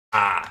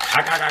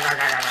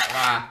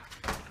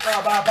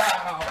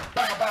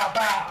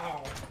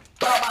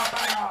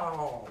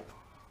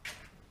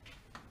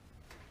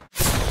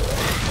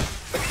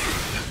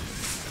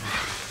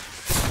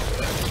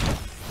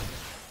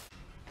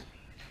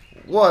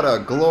What a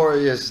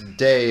glorious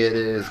day it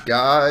is,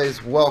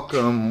 guys.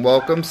 Welcome,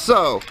 welcome.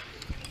 So,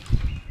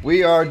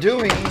 we are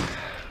doing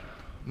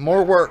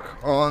more work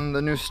on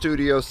the new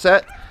studio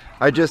set.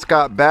 I just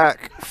got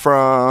back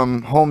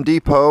from Home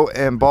Depot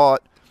and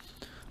bought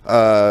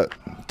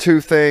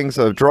 2 things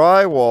of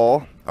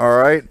drywall, all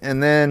right?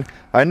 And then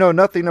I know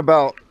nothing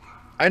about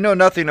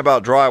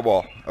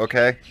drywall,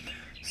 okay?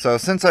 So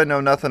since I know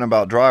nothing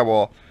about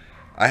drywall,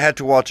 I had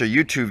to watch a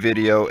YouTube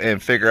video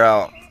and figure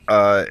out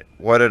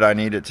what did I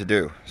need it to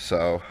do.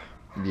 So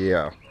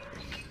yeah,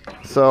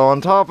 so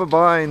on top of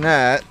buying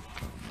that,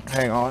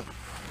 hang on,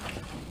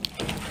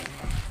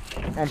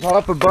 on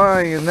top of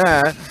buying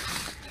that,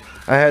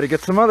 I had to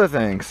get some other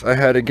things. I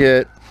had to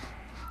get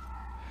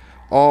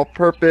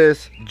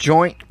all-purpose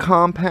joint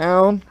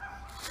compound,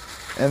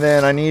 and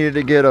then I needed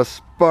to get a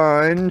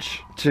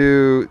sponge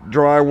to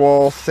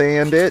drywall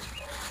sand it,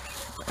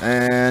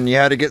 and you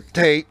had to get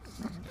tape,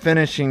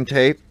 finishing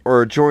tape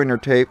or joiner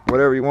tape,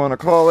 whatever you want to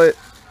call it.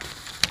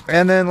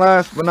 And then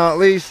last but not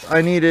least,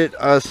 I needed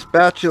a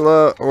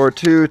spatula or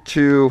 2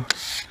 to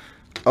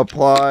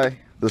apply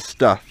the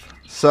stuff.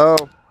 So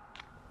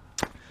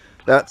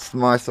that's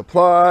my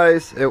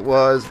supplies. It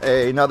was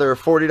another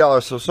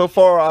 $40. So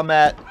far I'm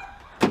at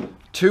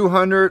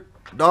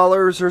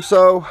 $200 or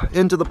so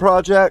into the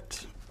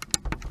project.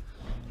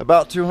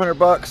 About 200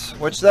 bucks,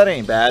 which that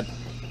ain't bad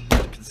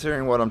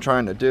considering what I'm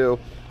trying to do.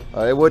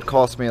 It would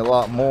cost me a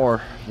lot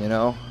more, you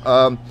know.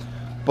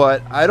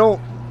 But I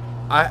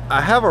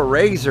have a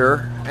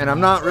razor and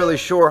I'm not really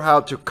sure how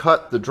to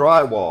cut the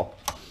drywall.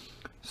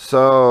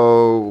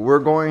 So we're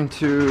going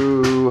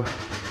to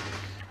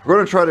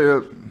try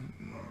to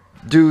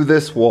do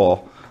this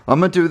wall.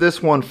 I'm gonna do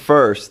this one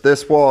first,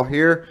 this wall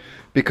here,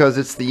 because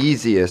it's the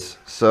easiest.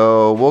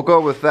 So we'll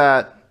go with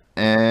that,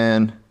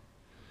 and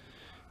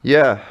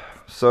yeah,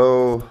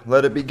 so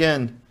let it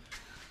begin.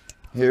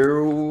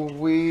 Here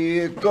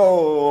we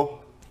go.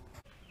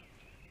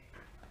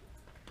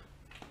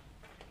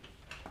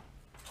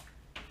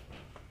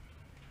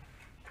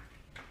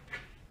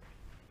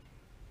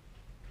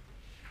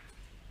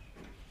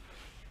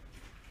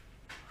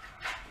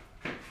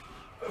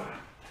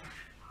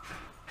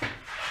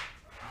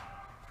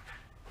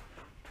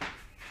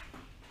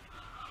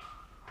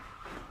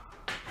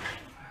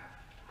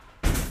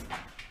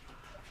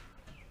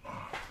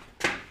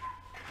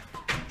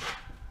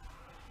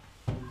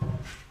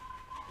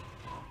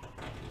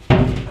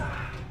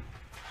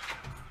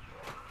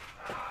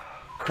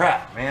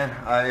 Crap, man,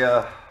 I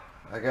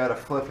gotta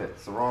flip it.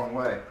 It's the wrong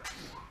way.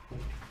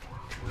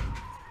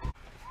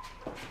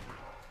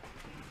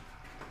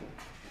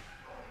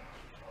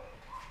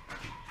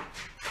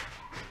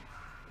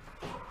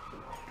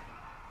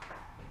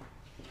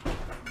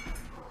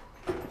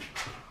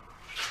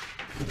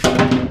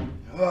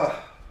 Ugh.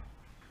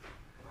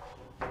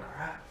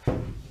 Crap.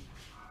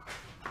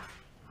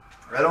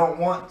 I don't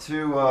want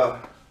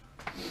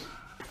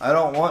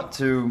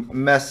to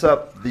mess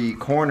up the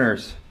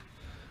corners.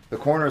 The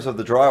corners of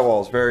the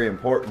drywall is very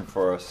important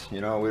for us. You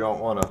know, we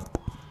don't want to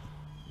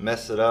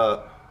mess it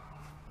up.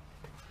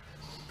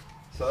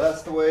 So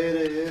that's the way it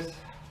is.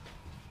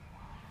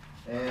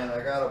 And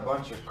I got a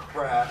bunch of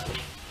crap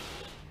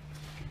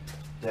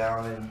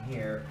down in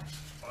here.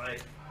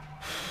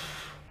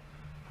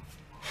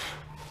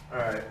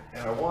 Alright,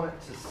 and I want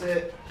it to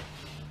sit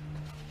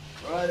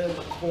right in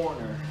the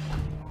corner,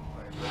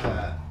 like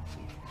that.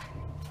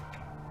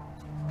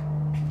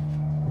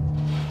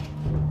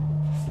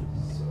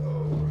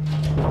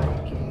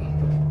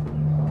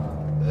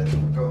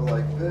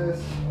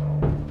 This.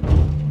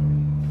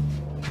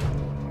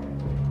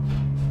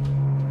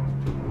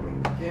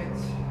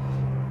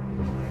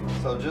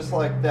 So just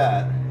like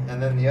that,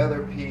 and then the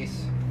other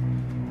piece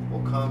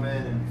will come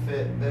in and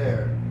fit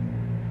there.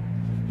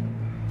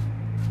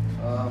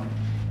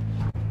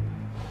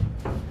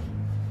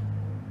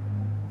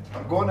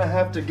 I'm going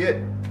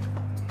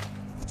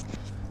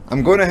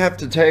to have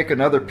to take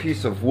another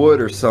piece of wood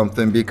or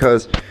something,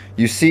 because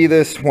you see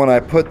this, when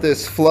I put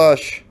this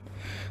flush,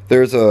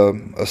 there's a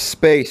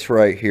space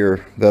right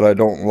here that I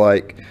don't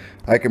like.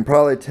 I can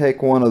probably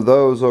take one of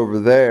those over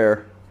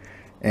there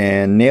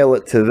and nail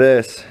it to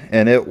this,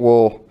 and it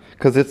will,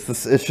 because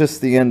it's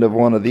just the end of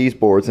one of these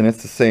boards and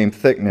it's the same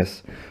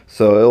thickness,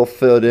 so it'll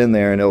fit in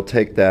there and it'll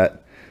take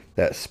that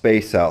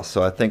space out.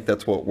 So I think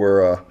that's what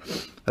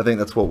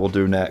we'll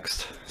do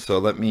next. So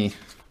let me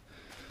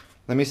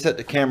set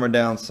the camera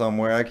down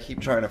somewhere. I keep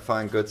trying to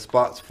find good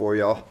spots for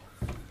y'all.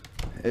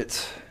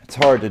 It's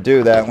hard to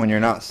do that when you're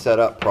not set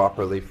up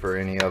properly for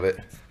any of it.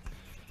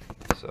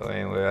 So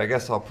anyway, I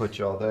guess I'll put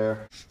y'all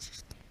there.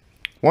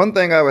 One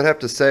thing I would have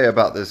to say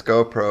about this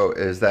GoPro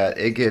is that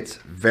it gets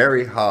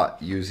very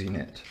hot using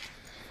it.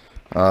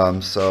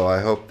 So I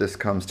hope this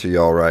comes to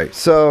y'all right.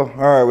 So,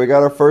 alright, we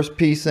got our first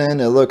piece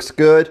in. It looks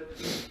good.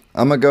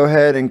 I'm gonna go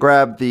ahead and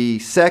grab the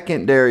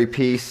secondary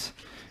piece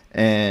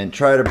and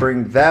try to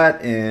bring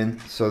that in,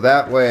 so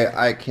that way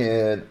I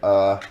can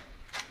so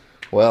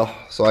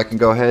I can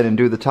go ahead and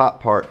do the top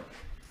part,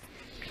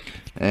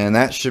 and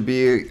that should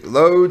be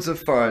loads of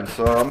fun.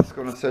 So I'm just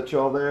gonna set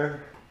y'all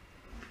there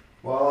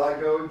while I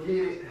go get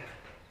it.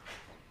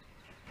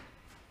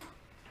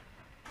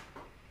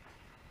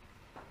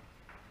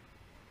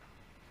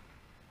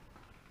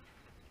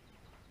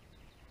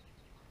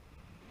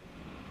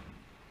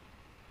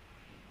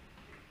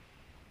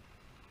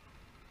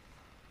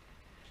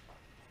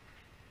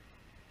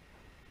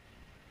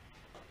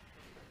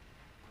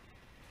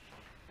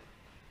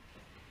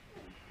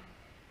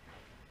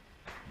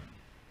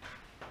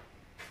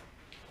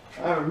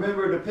 I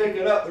remember to pick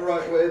it up the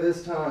right way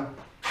this time.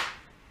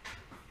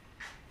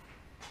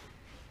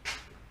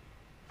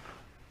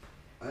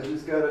 I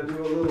just gotta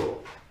do a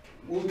little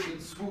whoop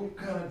and swoop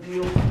kind of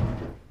deal.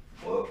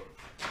 Whoop.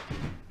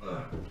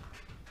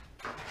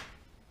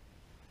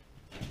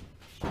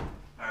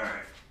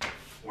 Alright.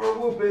 We're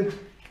whooping.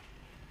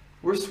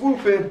 We're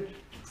swooping.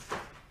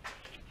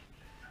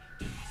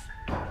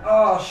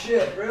 Oh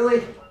shit,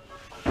 really?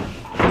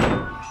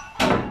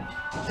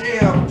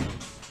 Damn.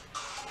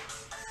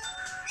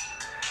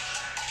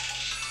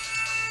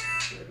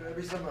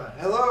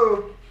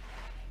 Hello?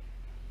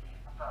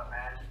 What's up,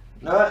 man?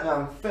 Nothing,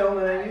 I'm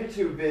filming a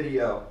YouTube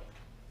video.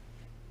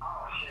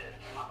 Oh, shit.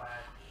 My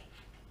bad.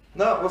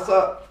 No, what's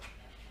up?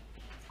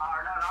 No,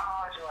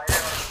 I'll let you later.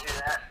 Let's do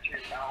that. Shoot,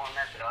 I don't want to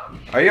mess it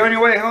up. Are you on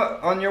your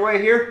way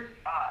here?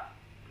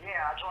 Yeah,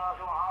 that's what I was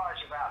going to holler at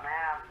you about,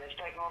 man. It's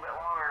taking a little bit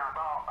longer than I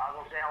thought. I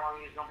was going to see how long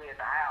you was going to be at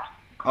the house.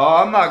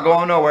 Oh, I'm not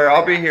going nowhere.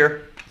 I'll be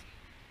here.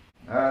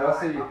 Alright, I'll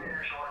see you. I'll be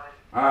there shortly.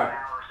 Alright. An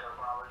hour or so,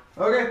 probably.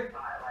 Okay.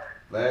 All right, later.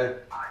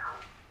 Later. All right,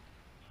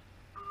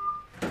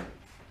 cool.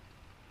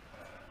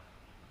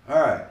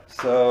 Alright,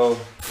 so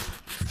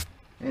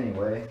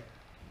anyway.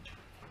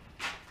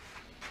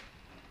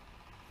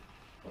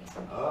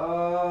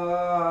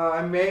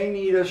 I may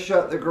need to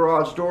shut the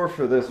garage door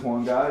for this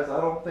one, guys.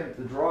 I don't think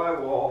the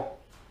drywall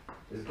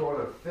is going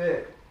to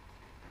fit.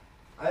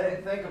 I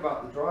didn't think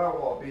about the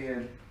drywall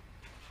being...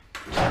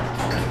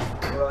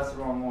 Oh, that's the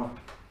wrong one.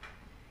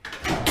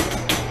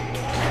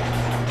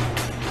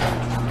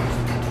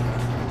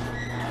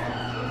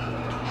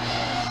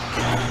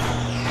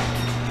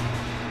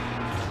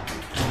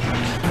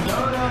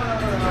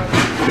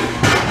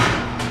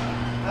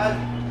 God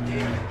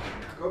damn it.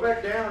 Go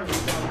back down, you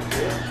son of a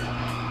bitch.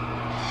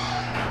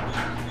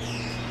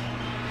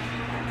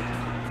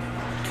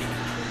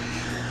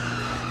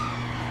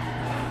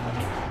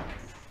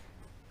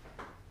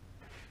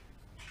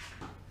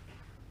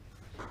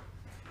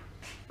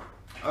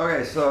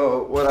 Okay,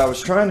 so what I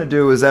was trying to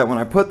do is that when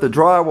I put the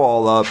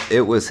drywall up,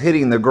 it was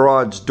hitting the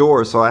garage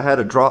door, so I had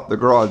to drop the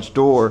garage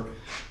door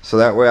so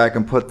that way I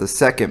can put the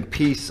second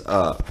piece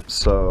up.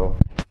 So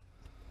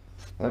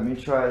let me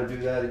try to do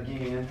that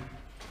again.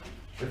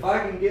 If I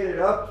can get it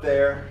up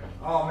there.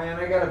 Oh man,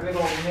 I got a big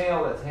old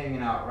nail that's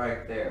hanging out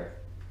right there.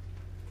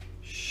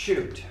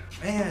 Shoot,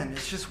 man,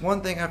 it's just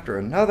one thing after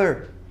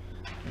another.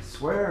 I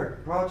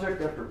swear,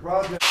 project after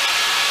project.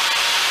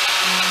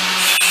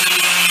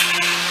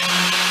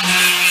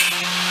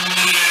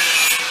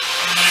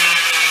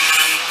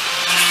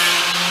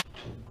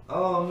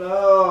 Oh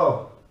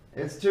no,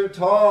 it's too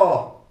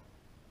tall.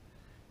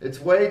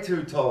 It's way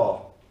too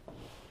tall.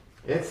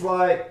 It's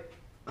like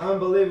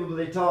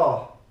unbelievably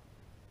tall.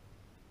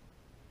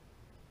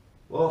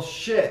 Well,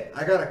 shit,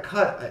 I gotta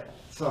cut it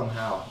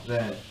somehow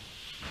then.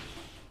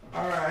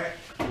 Alright.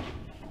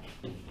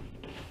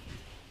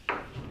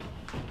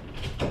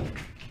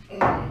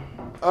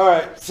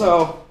 Alright,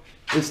 so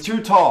it's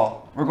too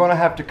tall. We're gonna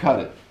have to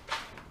cut it.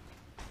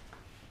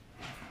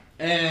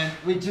 And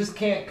we just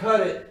can't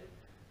cut it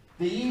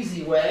the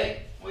easy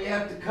way. We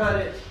have to cut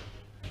it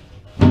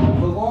the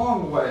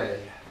long way.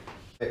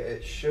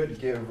 It should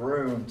give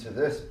room to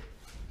this.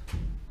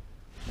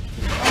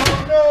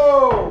 Oh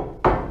no!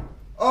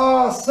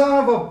 Oh,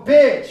 son of a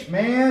bitch,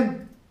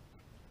 man!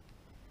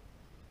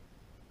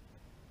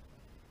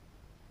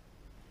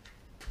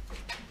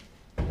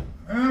 Wait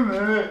a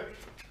minute.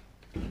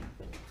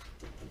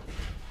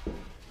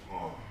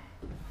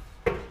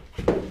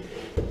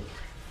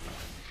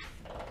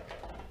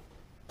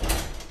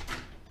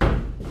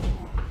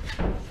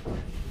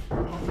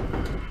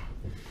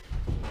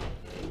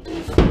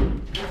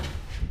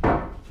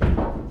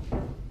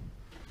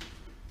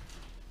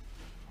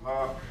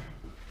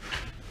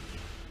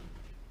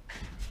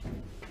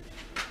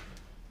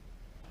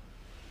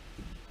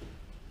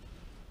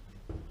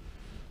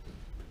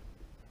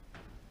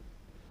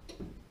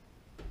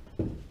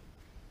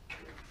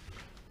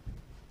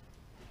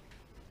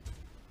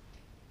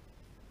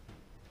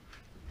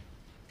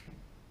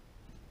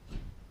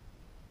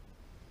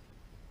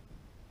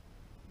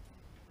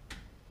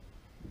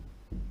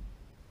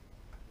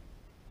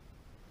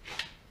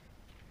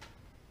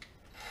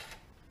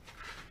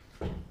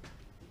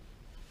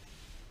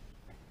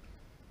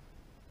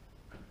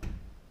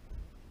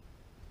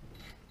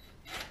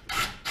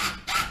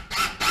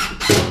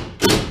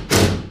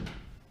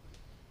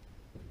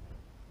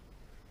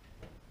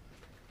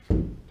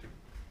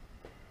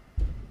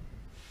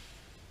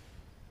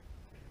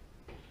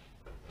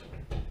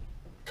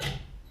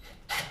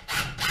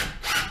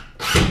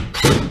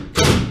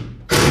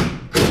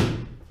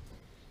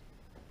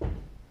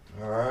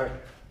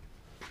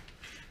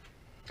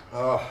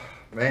 Oh,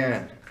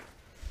 man.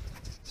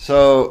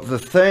 So the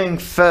thing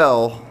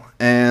fell,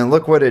 and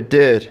look what it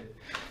did.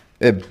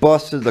 It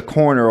busted the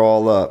corner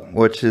all up,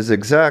 which is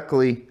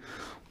exactly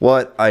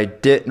what I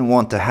didn't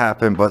want to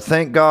happen. But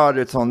thank God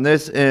it's on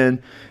this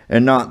end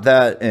and not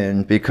that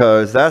end,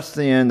 because that's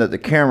the end that the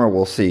camera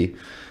will see.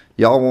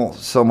 Y'all won't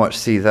so much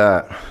see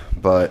that,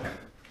 but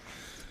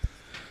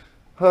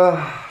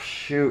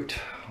shoot,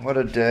 what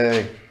a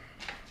day.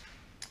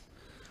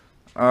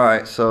 All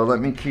right, so let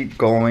me keep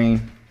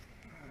going.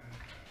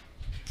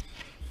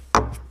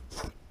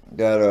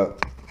 Gotta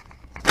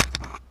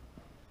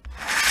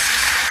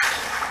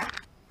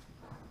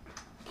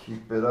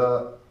keep it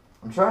up.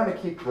 I'm trying to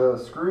keep the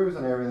screws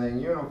and everything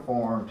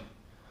uniformed,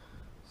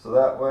 so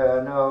that way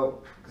I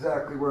know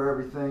exactly where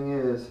everything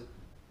is.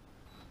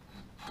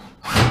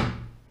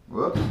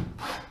 Whoops.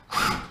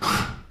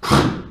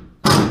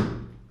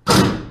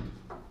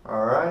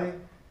 Alrighty,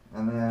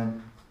 and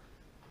then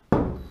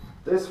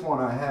this one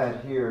I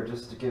had here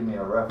just to give me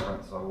a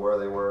reference of where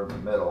they were in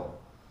the middle.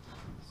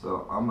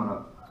 So I'm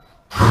gonna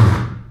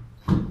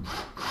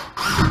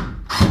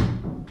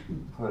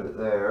put it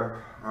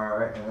there.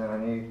 Alright, and then I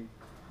need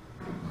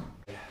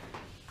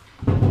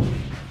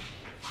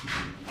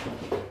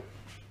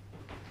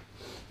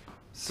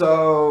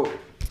so,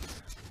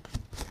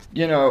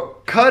 you know,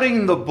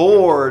 cutting the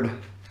board,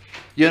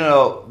 you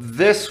know,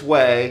 this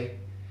way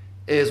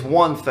is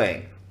one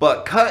thing,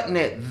 but cutting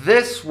it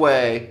this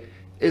way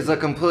is a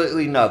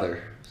completely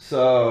another.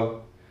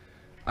 So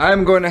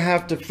I'm going to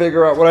have to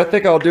figure out what I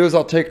think I'll do is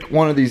I'll take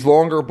one of these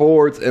longer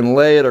boards and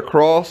lay it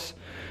across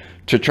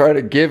to try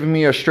to give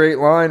me a straight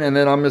line, and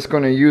then I'm just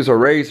going to use a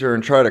razor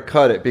and try to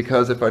cut it,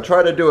 because if I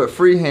try to do it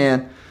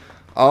freehand,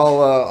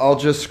 I'll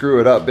just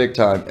screw it up big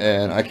time,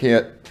 and I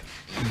can't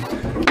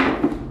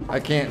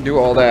do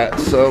all that.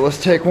 So let's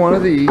take one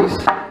of these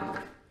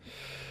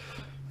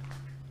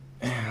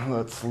and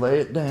let's lay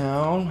it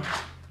down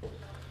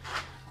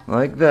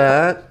like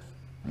that.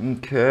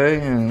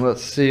 Okay, and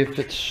let's see if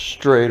it's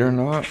straight or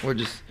not. We're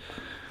just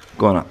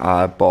gonna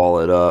eyeball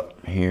it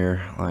up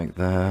here like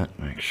that,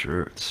 make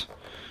sure it's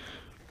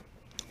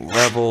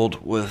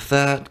leveled with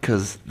that,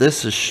 because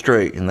this is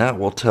straight, and that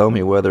will tell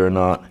me whether or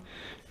not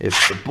if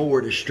the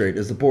board is straight.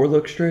 Does the board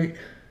look straight?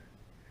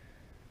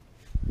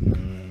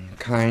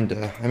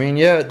 Kinda. I mean,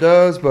 yeah, it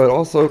does, but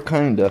also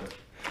kinda.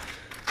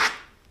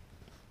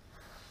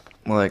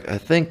 Like, I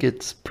think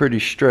it's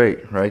pretty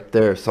straight right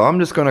there. So I'm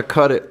just gonna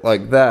cut it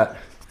like that.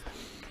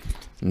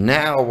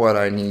 Now what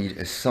I need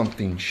is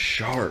something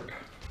sharp.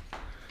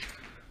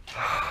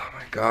 Oh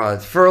my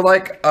God. For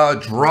like a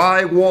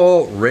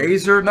drywall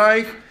razor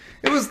knife,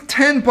 it was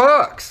 10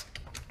 bucks.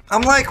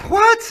 I'm like,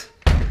 what?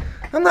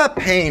 I'm not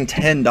paying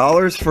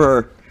 $10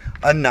 for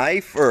a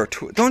knife or a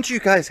tool. Don't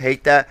you guys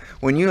hate that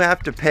when you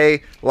have to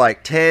pay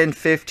like $10,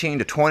 $15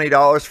 to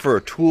 $20 for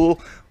a tool,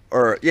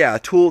 or yeah, a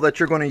tool that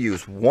you're going to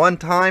use one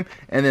time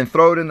and then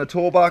throw it in the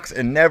toolbox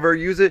and never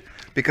use it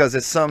because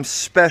it's some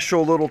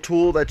special little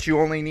tool that you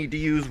only need to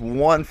use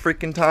one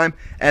freaking time,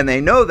 and they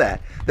know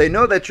that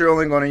you're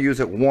only going to use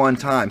it one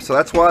time, so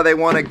that's why they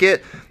want to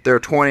get their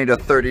 $20 to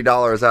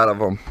 $30 out of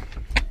them.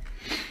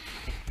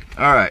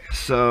 All right,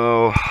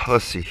 so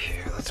let's see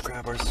here. Let's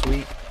grab our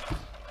sweet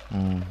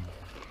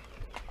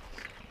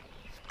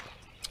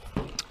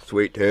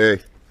sweet tea.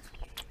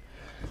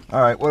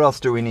 All right, what else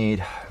do we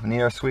need? We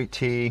need our sweet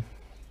tea.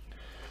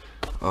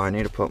 Oh, I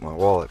need to put my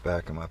wallet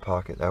back in my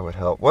pocket. That would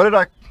help. What did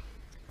I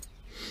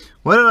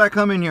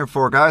come in here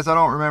for, guys? I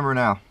don't remember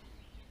now.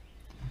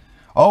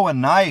 Oh, a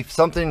knife,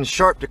 something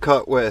sharp to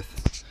cut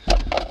with.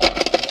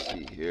 Let's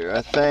see here.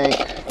 I think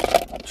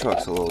the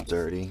truck's a little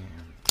dirty.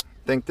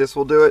 Think this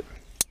will do it?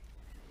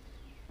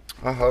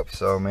 I hope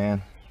so,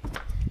 man.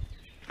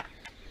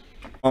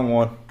 Wrong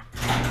one.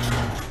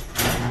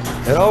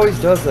 It always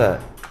does that.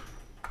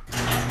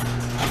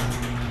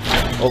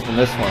 Open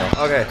this one up.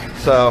 Okay,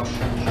 so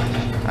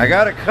I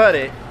gotta cut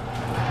it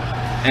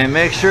and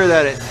make sure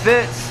that it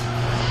fits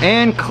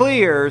and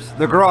clears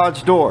the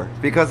garage door,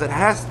 because it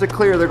has to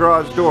clear the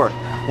garage door.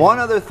 One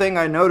other thing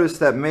I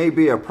noticed that may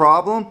be a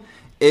problem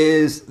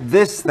is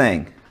this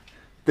thing,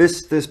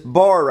 this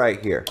bar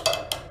right here.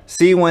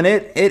 See, when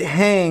it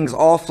hangs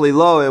awfully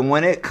low, and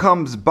when it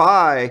comes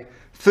by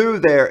through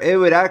there, it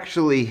would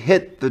actually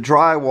hit the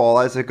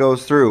drywall as it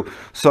goes through.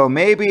 So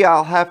maybe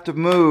I'll have to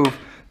move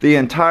the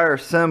entire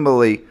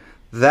assembly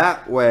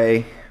that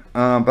way,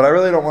 but I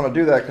really don't want to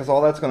do that, because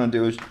all that's going to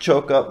do is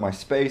choke up my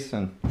space,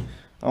 and I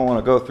don't want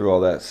to go through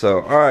all that.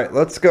 So all right,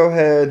 let's go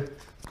ahead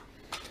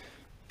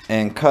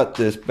and cut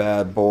this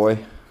bad boy.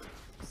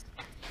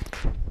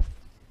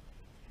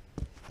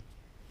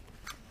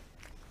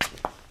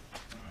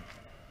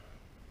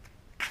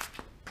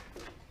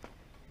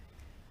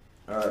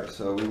 Alright,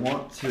 so we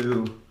want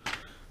to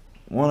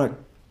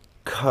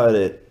cut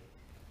it,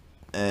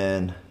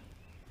 and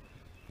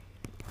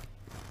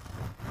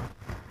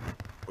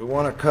we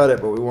want to cut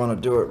it, but we want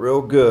to do it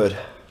real good.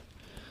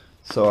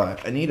 So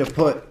I need to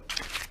put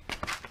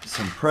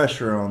some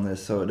pressure on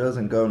this so it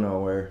doesn't go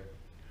nowhere.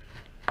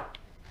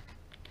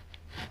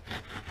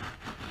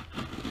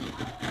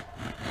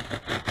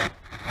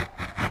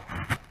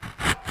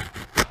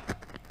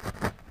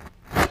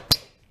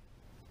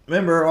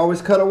 Remember,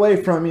 always cut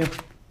away from you.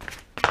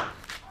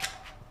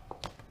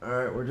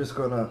 Alright, we're just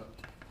gonna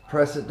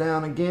press it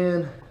down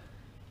again.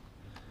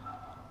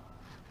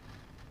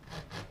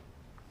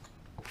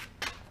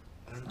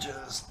 And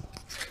just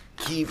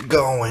keep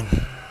going.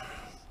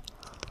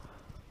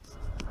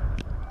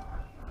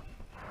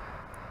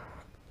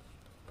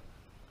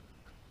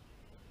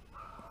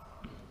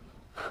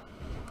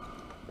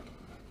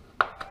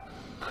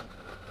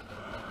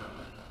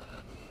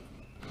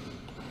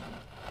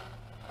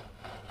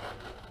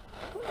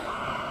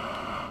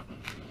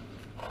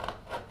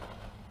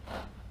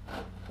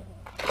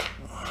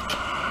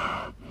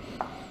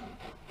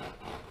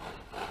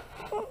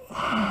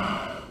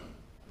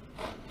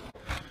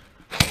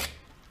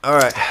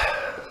 Alright,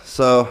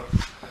 so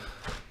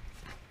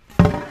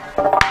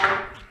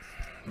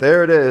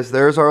there it is.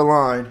 There's our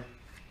line.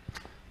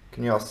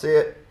 Can y'all see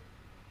it?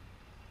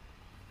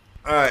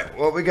 Alright,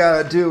 what we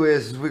gotta do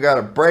is we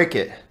gotta break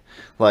it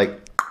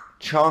like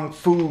Chong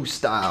Fu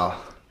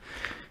style.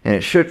 And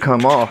it should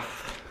come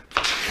off.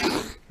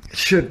 It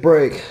should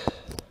break.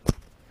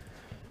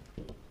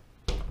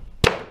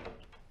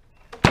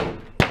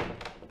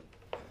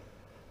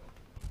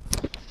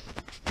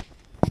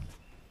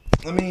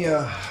 Let me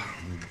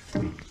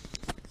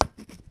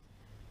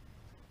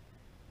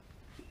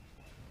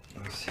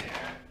let's see.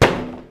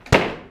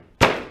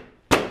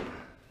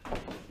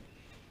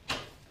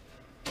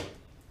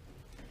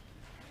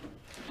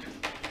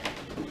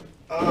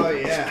 Oh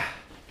yeah.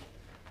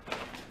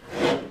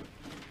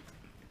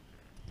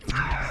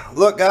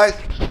 Look guys,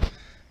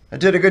 I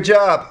did a good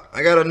job.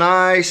 I got a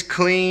nice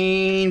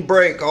clean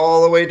break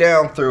all the way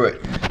down through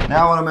it.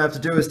 Now what I'm gonna have to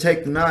do is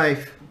take the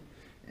knife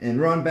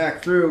and run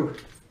back through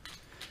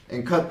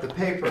and cut the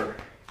paper.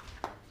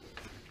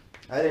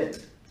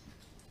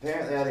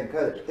 Apparently I didn't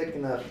cut it thick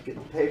enough to get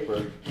the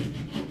paper,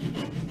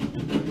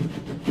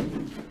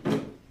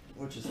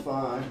 which is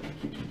fine.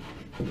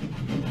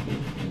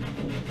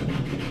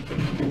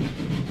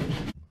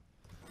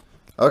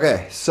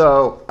 Okay,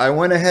 so I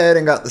went ahead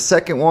and got the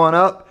second one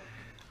up.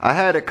 I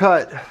had to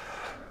cut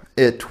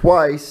it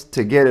twice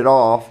to get it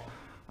off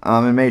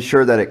and made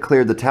sure that it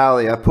cleared the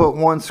tally. I put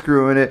one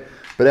screw in it,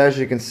 but as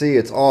you can see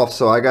it's off,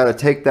 so I got to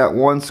take that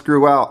one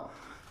screw out,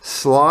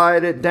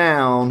 slide it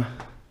down,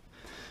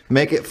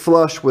 make it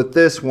flush with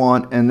this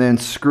one, and then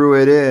screw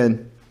it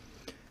in.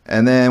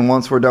 And then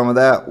once we're done with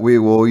that, we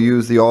will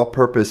use the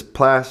all-purpose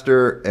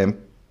plaster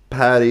and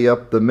patty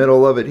up the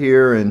middle of it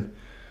here and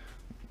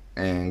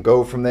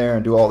go from there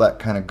and do all that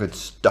kind of good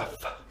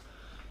stuff.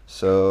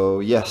 So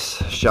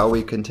yes, shall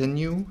we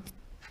continue?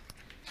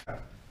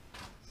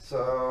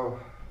 So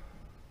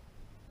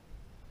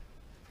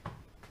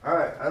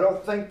alright, I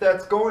don't think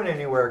that's going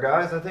anywhere,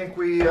 guys. I think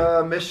we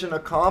mission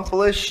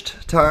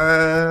accomplished.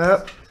 Time.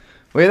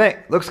 What do you think?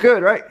 Looks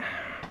good, right?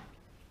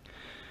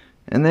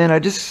 And then I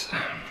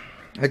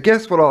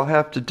guess what I'll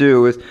have to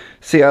do is,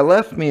 see, I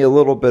left me a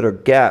little bit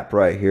of gap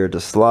right here to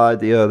slide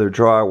the other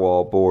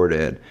drywall board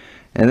in.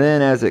 And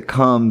then as it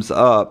comes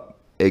up,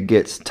 it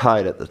gets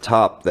tight at the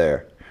top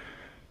there.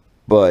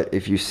 But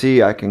if you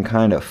see, I can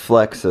kind of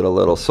flex it a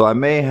little. So I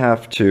may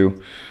have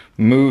to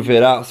move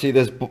it out. See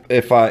this,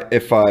 if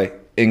I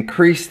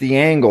increase the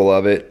angle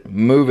of it,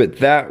 move it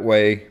that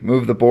way,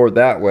 move the board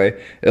that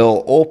way,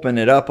 it'll open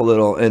it up a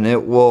little and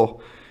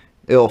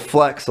it'll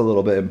flex a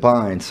little bit and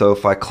bind. So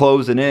if I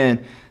close it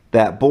in,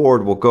 that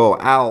board will go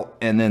out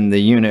and then the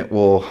unit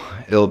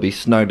it'll be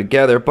snug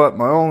together. But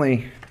my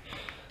only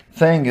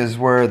thing is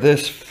where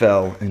this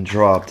fell and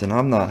dropped, and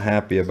I'm not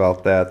happy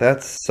about that.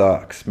 That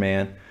sucks,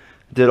 man.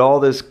 Did all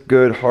this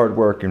good hard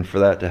work and for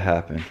that to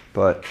happen.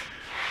 But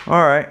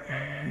all right,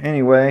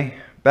 anyway,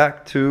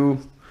 back to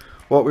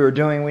what we were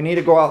doing. We need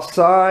to go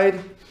outside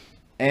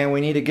and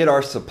we need to get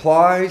our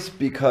supplies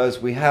because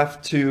we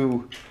have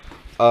to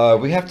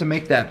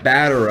make that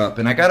batter up,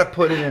 and I got to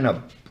put it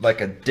in like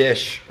a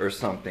dish or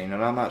something,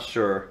 and I'm not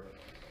sure.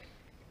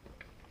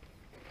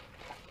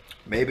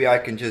 Maybe I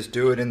can just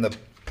do it in the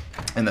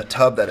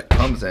tub that it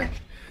comes in.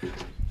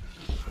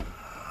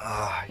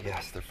 Ah,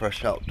 yes, the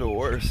fresh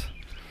outdoors.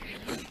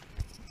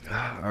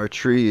 Our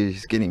tree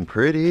is getting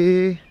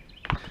pretty.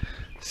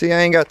 See, I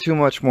ain't got too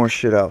much more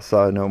shit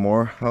outside no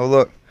more. Oh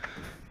look,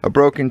 a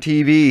broken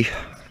TV.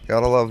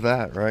 Gotta love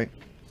that, right?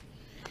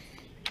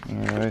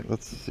 Alright,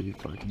 let's see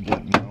if I can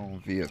get my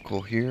own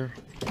vehicle here.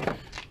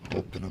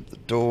 Open up the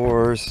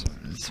doors.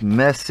 It's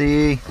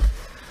messy,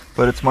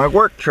 but it's my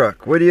work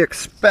truck. What do you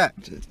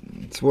expect?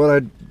 It's what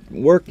I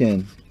work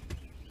in.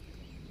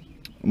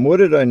 And what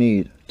did I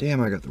need?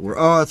 Damn, I got the word.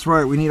 Oh, that's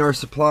right, we need our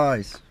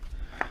supplies.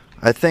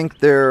 I think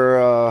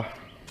they're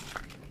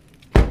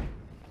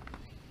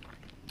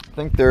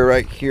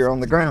right here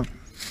on the ground.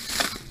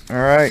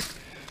 Alright,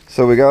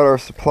 so we got our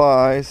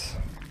supplies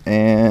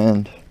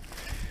and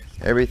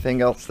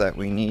everything else that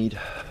we need.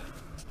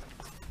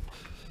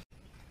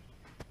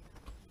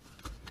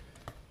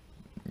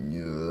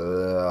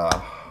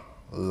 Yeah,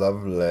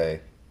 lovely.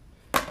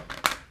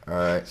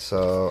 Alright,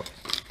 so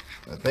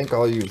I think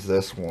I'll use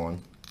this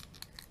one.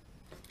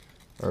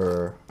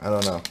 Or I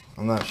don't know.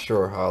 I'm not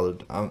sure how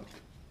to,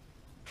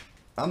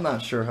 I'm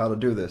not sure how to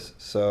do this,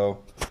 so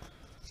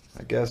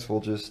I guess we'll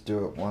just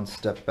do it one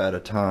step at a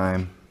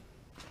time,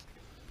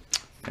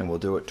 and we'll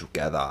do it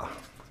together.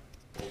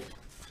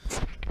 So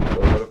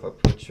what if I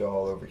put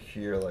y'all over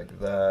here like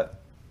that?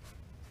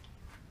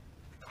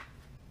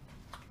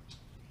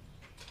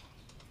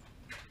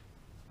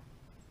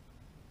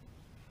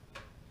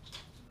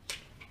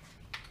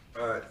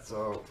 Alright,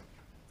 so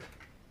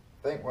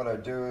I think what I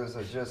do is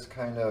I just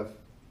kind of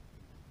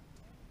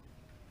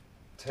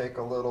take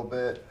a little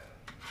bit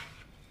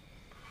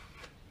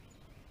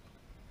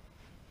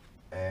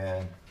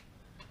and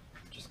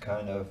just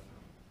kind of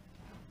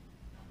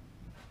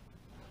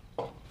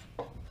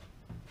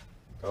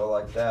go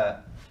like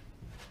that,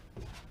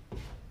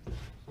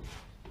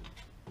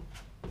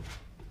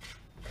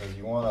 because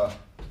you want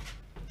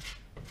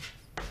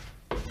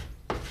to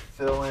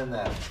fill in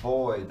that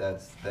void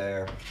that's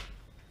there,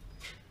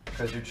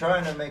 because you're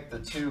trying to make the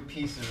two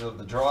pieces of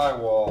the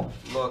drywall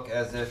look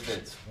as if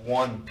it's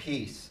one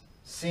piece,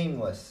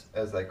 seamless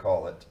as they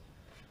call it,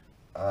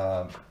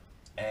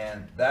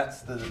 and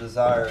that's the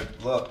desired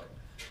look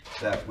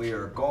that we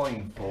are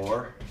going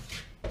for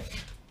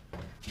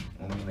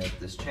when we make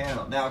this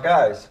channel. Now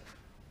guys,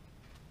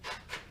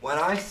 when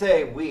I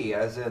say we,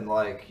 as in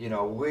like, you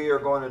know, we are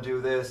going to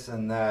do this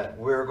and that,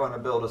 we're going to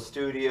build a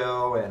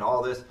studio and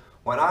all this,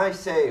 when I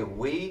say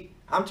we,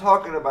 I'm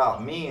talking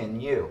about me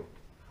and you,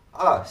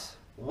 us,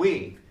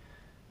 we,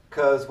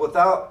 because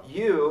without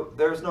you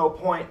there's no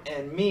point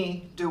in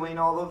me doing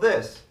all of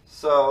this.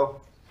 So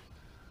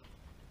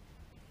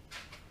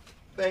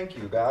thank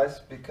you guys,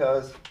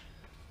 because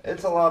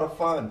it's a lot of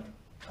fun.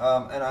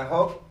 And I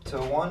hope to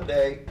one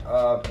day,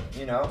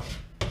 you know,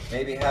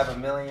 maybe have 1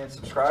 million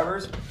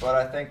subscribers, but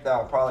I think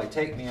that'll probably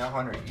take me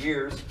 100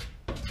 years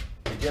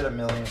to get 1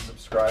 million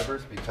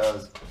subscribers,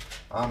 because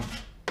I'm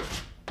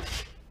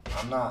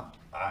not,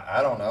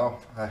 I don't know.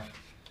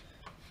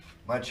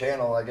 My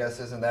channel, I guess,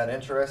 isn't that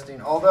interesting.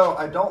 Although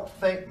I don't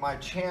think my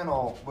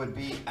channel would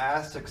be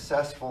as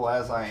successful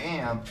as I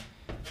am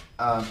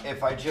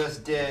if I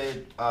just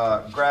did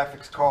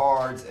graphics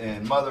cards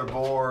and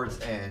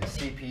motherboards and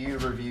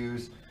CPU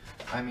reviews.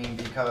 I mean,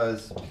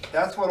 because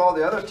that's what all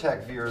the other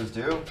tech viewers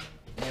do.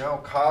 You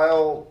know,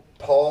 Kyle,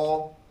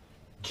 Paul,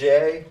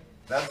 Jay,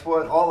 that's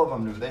what all of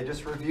them do. They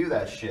just review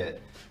that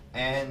shit.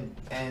 And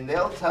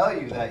they'll tell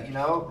you that, you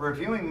know,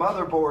 reviewing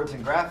motherboards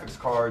and graphics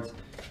cards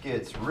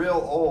gets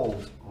real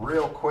old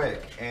real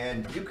quick.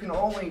 And you can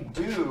only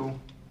do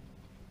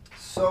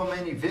so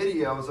many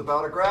videos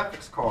about a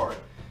graphics card.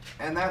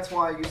 And that's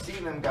why you see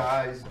them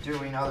guys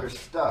doing other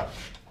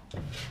stuff.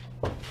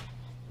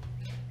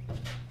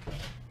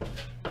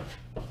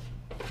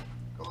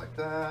 Go like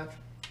that.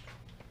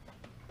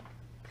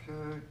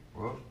 Okay.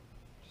 Whoop.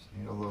 Just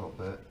need a little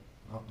bit.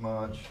 Not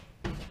much.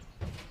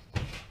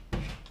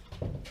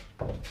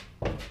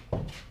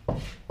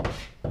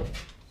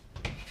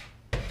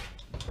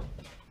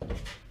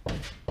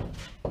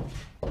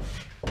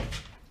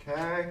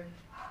 Okay.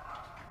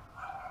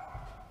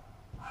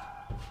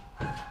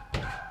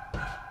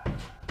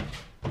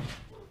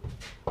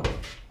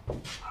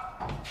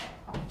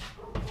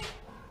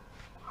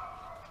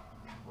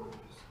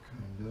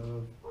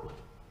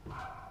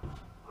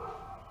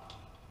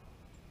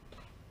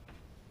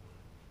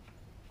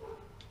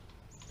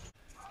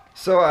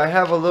 So I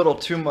have a little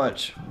too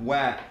much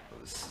wax.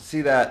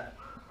 See that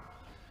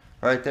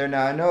right there?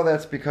 Now I know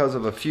that's because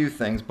of a few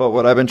things, but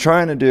what I've been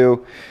trying to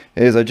do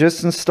is I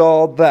just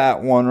installed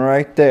that one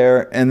right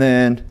there, and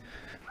then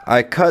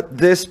I cut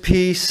this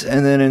piece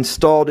and then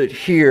installed it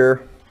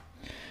here,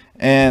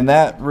 and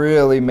that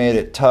really made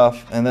it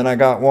tough. And then I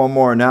got one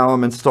more. Now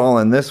I'm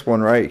installing this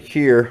one right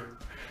here,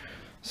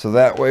 so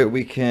that way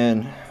we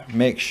can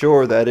make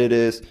sure that it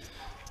is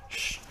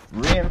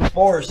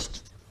reinforced.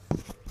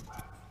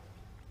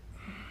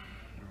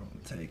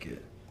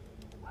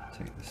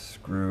 Take the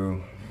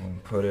screw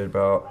and put it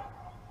about,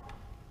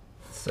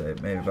 say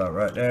maybe about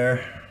right there.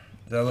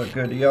 Does that look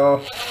good to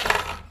y'all?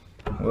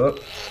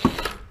 Whoop.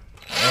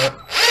 Yep.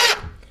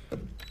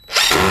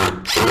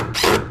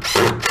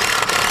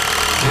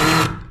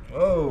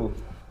 Whoa.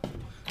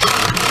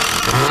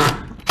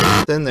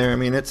 It's in there. I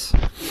mean, it's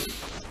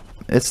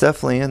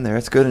definitely in there.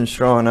 It's good and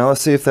strong. Now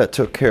let's see if that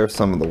took care of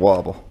some of the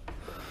wobble.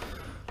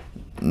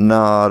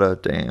 Not a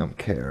damn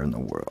care in the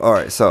world. All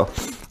right, so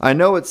I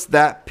know it's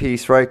that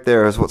piece right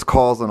there is what's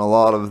causing a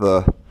lot of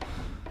the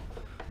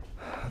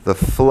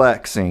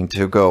flexing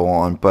to go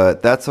on,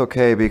 but that's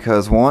okay,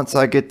 because once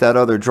I get that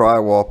other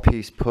drywall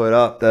piece put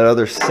up, that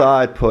other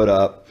side put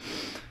up,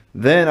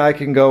 then I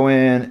can go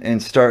in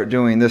and start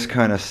doing this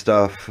kind of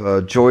stuff,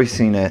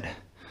 joisting it.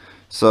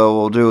 So what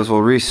we'll do is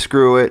we'll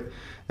re-screw it,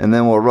 and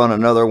then we'll run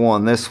another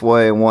one this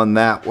way and one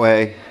that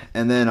way,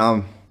 and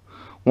then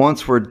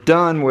once we're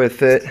done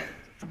with it,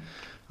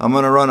 I'm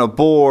going to run a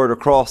board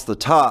across the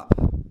top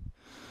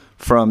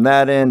from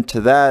that end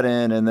to that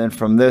end, and then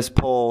from this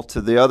pole to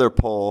the other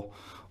pole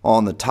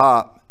on the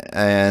top,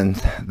 and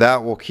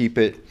that will keep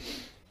it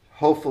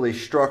hopefully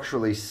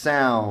structurally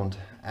sound,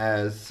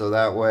 so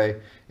that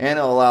way, and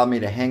it'll allow me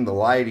to hang the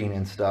lighting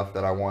and stuff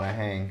that I want to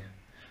hang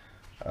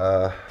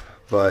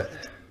But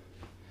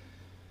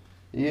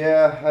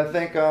yeah, I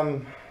think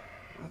I'm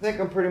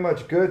pretty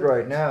much good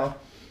right now.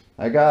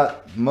 I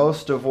got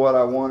most of what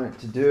I wanted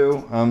to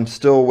do. I'm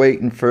still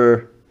waiting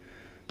for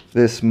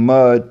this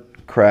mud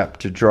crap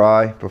to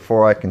dry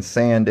before I can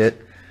sand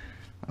it.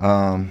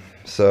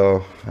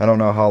 So I don't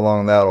know how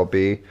long that'll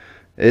be.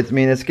 I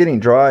mean, it's getting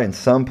dry in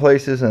some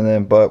places, and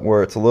then but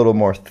where it's a little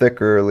more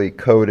thickerly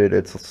coated,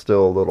 it's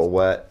still a little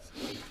wet.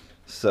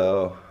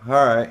 So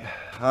all right,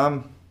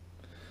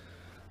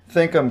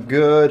 think I'm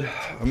good.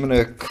 I'm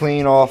gonna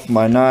clean off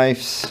my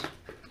knives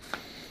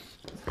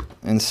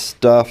and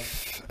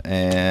stuff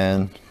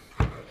and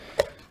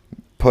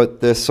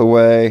put this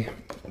away.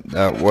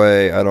 That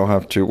way I don't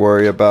have to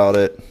worry about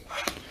it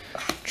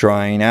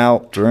drying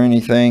out or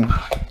anything.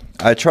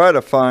 I try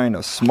to find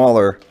a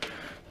smaller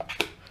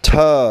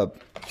tub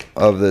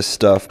of this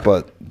stuff,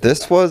 but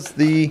this was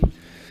the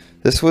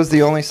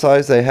only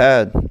size they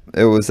had.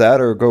 It was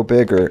that or go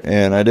bigger,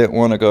 and I didn't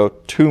want to go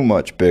too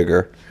much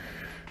bigger.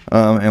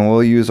 And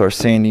we'll use our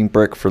sanding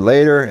brick for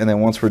later, and then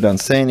once we're done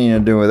sanding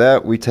and doing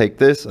that, we take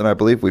this and I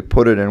believe we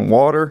put it in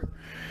water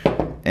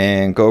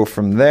and go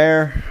from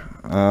there.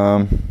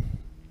 I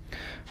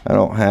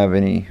don't have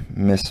any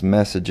missed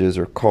messages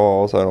or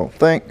calls, I don't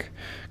think.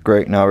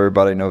 Great, now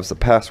everybody knows the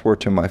password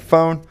to my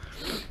phone.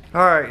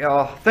 Alright,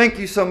 y'all, thank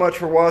you so much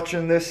for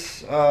watching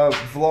this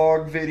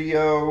vlog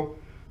video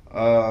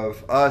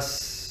of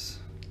us,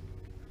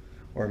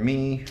 or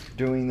me,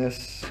 doing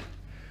this.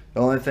 The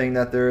only thing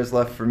that there is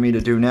left for me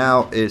to do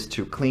now is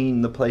to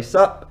clean the place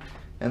up,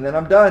 and then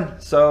I'm done.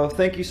 So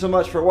thank you so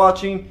much for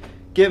watching.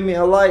 Give me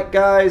a like,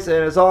 guys,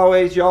 and as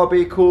always, y'all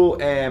be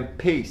cool, and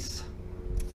peace.